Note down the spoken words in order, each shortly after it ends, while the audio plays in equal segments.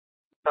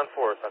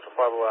10-4, Central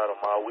 50 Adam.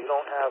 We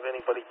don't have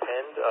anybody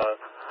pinned.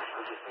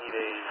 We just need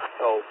a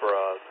tow for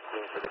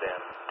being for the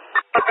dam.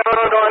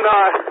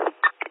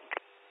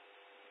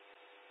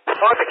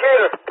 On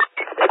Decatur.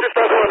 I just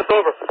tried to run us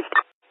over.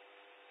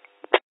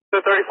 To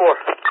 34.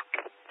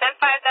 10-5,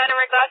 that in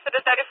regards to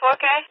the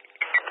 34K?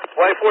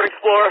 White Ford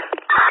Explorer.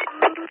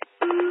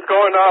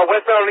 Going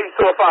westbound on East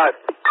 205.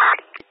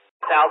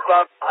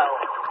 Southbound.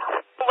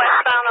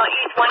 Westbound on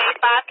East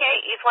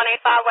 185K, East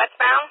 185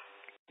 westbound?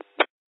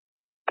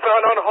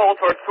 Found on hold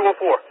towards 204.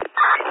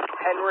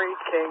 Henry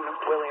King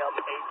William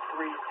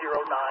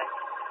 8309.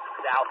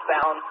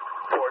 Southbound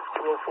towards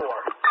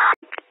 204.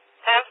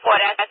 10-4,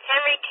 that's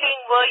Henry King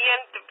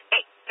William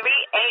 3809,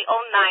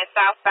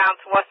 southbound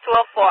towards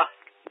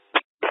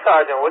 204.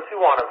 Sergeant, what's he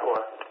wanted for?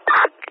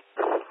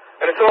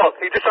 And it's all.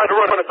 He just tried to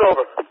run when it's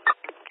over. 10-4.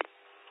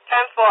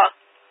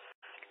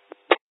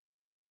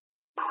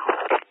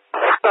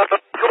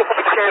 204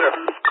 Decatur.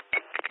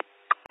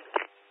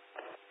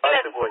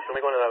 5-2 boys, let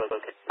me go to that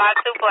location.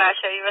 5-2 boy, I'll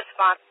show you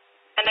response.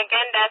 And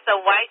again, that's a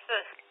white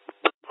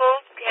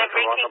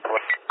Henry King 4.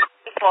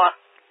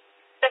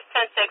 Just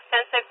 10-6,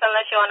 10-6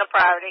 unless you're on a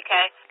priority,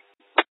 okay?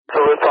 So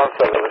it's on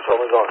 7, let's show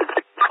me going.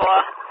 4.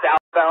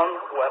 Southbound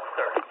West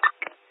 3rd.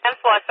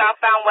 10-4,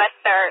 southbound West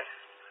 3rd.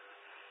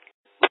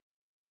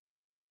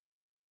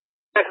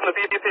 Next in the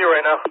BPP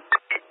right now.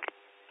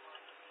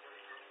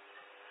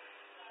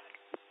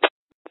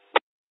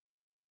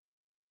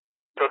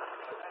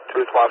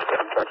 Two swaps,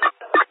 Central.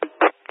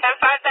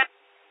 10-5, that.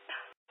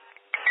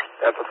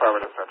 That's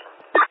affirmative, Central.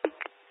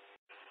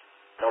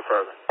 No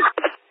further.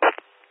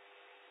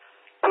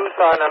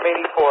 Tucson, I'm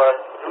 84.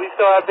 Do we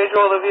still have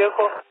visual of the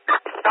vehicle?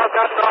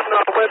 Southbound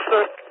on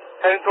Webster,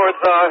 heading towards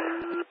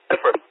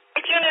Bedford.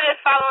 Which unit is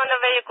following the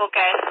vehicle,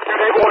 okay? 2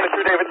 David 1 and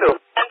 2 David 2.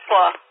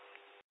 10-4.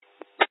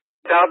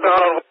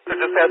 Southbound on Webster,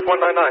 just past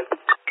 199.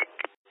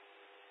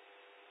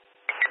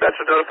 That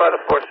should notify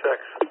the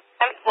 4-6.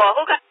 10-4,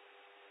 who got?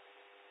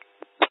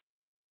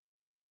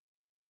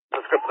 The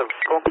script of the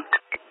vehicle.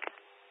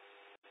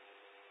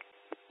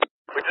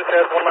 We just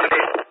had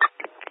 198.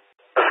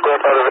 The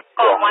script of the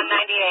vehicle. Oh,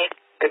 198.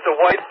 It's a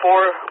white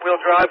 4-wheel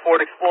drive Ford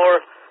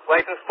Explorer,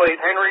 license plate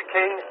Henry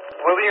King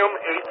William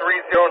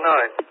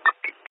 8309.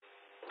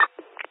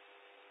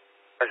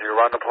 As you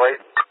run the plate?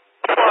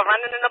 4,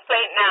 running in the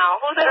plate now.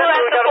 Who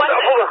has the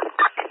 4-6?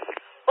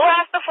 Who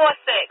has the 4-6?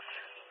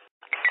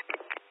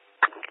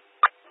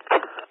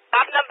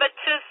 Stop number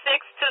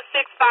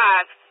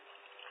 26265.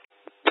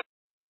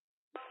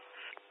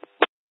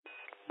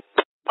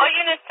 Oh,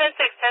 unit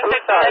 10-6, 10-6,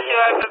 unless you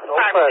are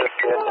primary.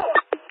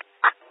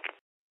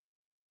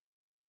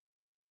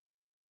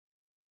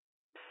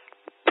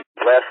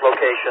 Last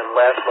location.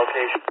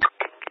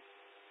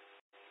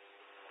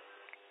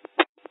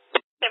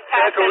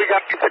 Central, we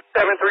got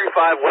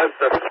 2735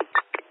 Webster. 2735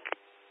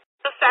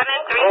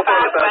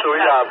 Western.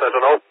 2735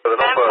 Webster, no further.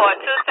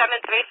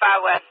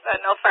 2735 Western,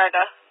 no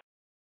further.